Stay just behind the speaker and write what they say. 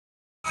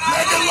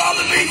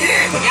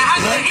begin.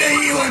 Let the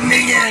healing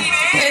begin.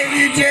 If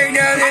you check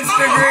out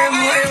Instagram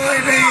lately,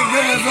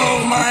 because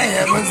oh my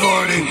heavens,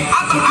 Lordy.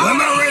 When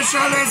my wrist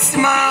on that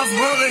smiles,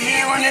 will the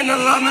healing and the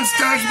loving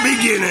starts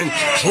beginning.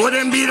 With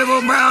them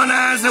beautiful brown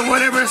eyes and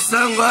whatever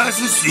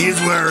sunglasses she's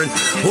wearing.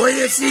 Well,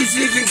 you see,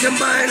 she can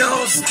combine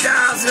all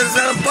styles as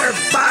a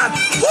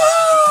perfect.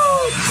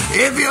 Woo!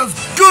 It feels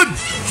good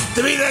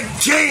to be the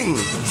king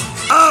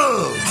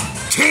of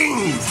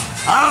kings.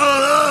 All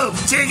love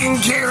taken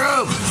care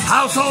of.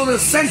 Household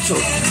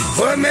essentials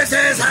for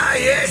Mrs.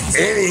 Hayat.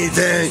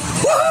 Anything.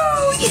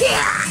 Woo!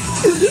 Yeah!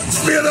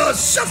 Feel the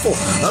shuffle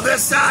of the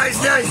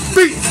size 9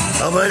 feet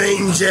of an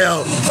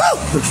angel.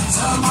 Woo!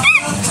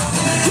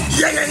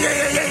 Yeah.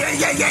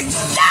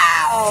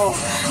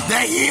 The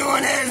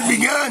healing has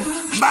begun.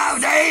 Bow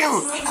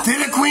down to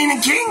the Queen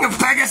and King of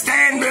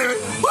Pakistan, baby.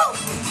 Woo!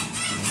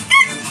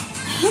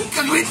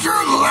 Because we drew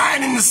the line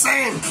in the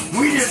sand.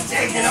 We just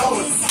taking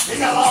over. It's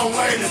a long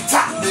way to the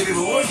top, baby,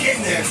 but we're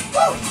getting there.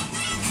 Woo!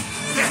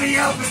 Let me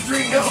help the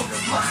dream over.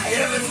 My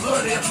heaven's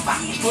bloody a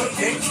 5-foot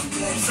dick.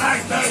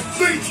 Size 9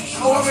 feet.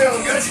 Oh, I'm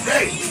feeling good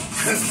today.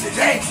 Because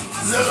today,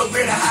 a little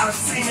bit of house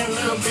singing, a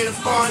little bit of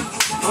fun.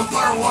 On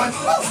part one.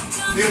 Woo!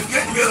 Feels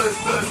good to go to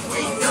the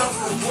Queen of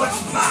what's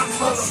my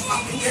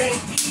motherfucking name?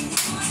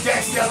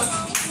 Jack Stella.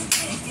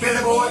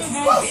 Billy Boy.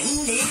 Woo!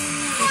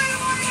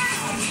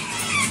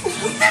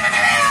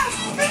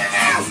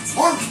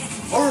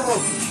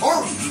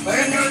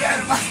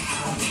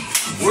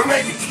 We're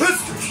making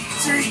history.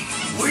 See,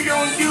 we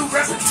don't do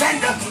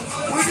representative.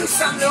 We do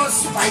something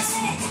else spicy.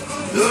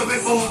 A little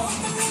bit more, a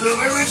little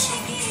bit rich.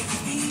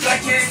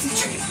 Like carrots and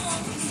chicken.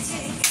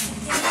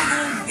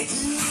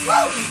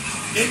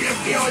 If you're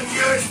feeling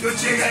good, go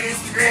check out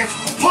Instagram.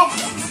 Pump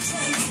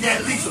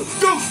that lethal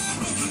dose.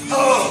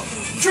 Oh,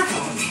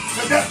 triple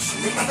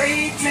production with my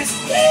baby Miss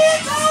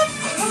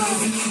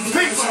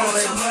people on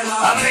it.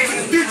 I believe in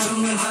the future.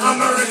 I'm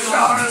a rich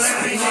star and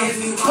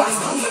everything is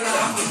possible.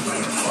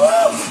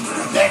 Woo!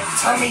 That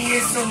tummy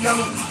is so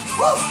yummy.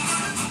 Woo!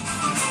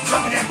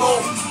 Jump in that bowl.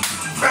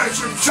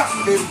 Furniture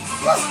chocolate.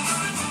 Woo!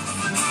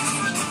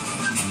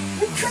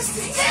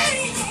 Custody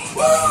daddy.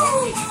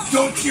 Woo!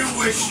 Don't you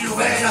wish you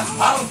had a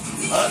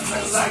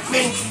husband like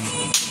me?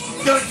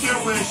 Don't you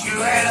wish you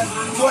had a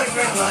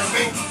boyfriend like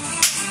me?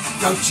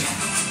 Don't you?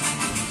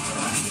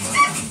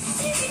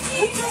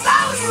 Cause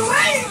I'll do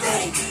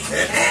anything,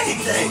 and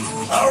anything.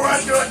 I'll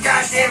run through a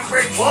goddamn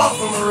brick wall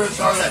from a rich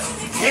on that.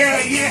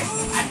 Yeah,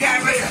 I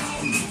got rid of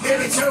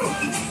baby too.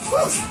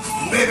 Woo,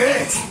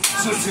 baby.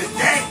 So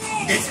today,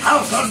 it's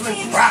house husband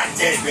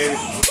Friday, baby.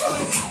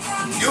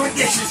 Doing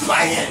dishes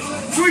by hand,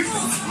 sweeping,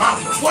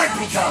 mopping,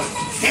 wiping counters.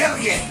 Hell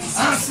yeah,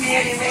 I don't see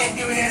any man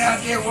doing that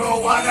out there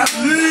worldwide.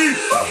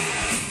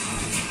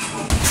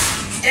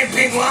 And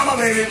Pink Llama,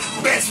 baby,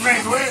 best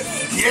friends with.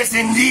 Yes,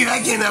 indeed,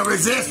 I cannot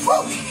resist.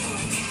 Woo.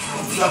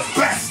 The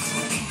best,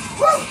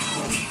 woo,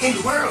 in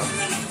the world.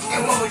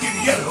 And what we do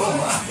together, oh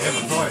my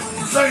heaven, boy.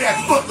 Look at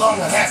that foot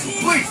long and happy,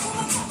 please.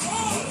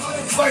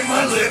 Bite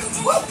my lip,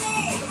 woo.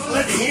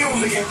 Let the healing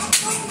begin.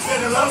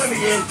 Let the loving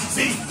begin.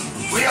 See,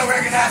 we don't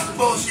recognize the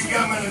bullshit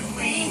government of the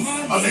queen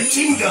of the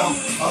kingdom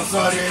of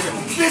Saudi Arabia.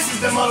 This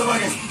is the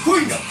motherfucking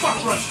queen of fuck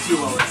Russia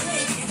too already.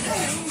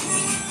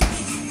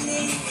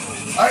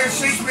 I hear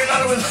Shakespeare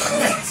not with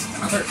that.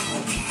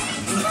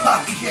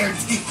 I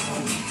guarantee.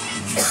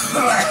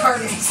 My heart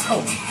and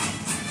soul.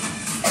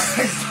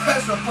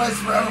 Special place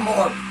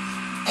forevermore.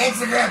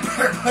 Instagram,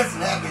 purpose,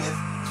 and happiness.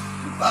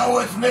 Found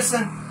what's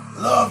missing.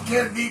 Love,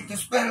 care deep to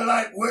spend a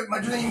night with my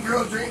dream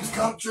girl. Dreams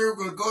come true.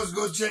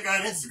 Go check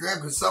out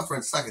Instagram because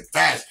suffering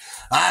succotash.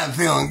 I am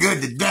feeling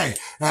good today.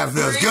 That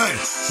feels good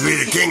to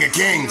be the king of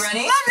kings. You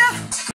ready?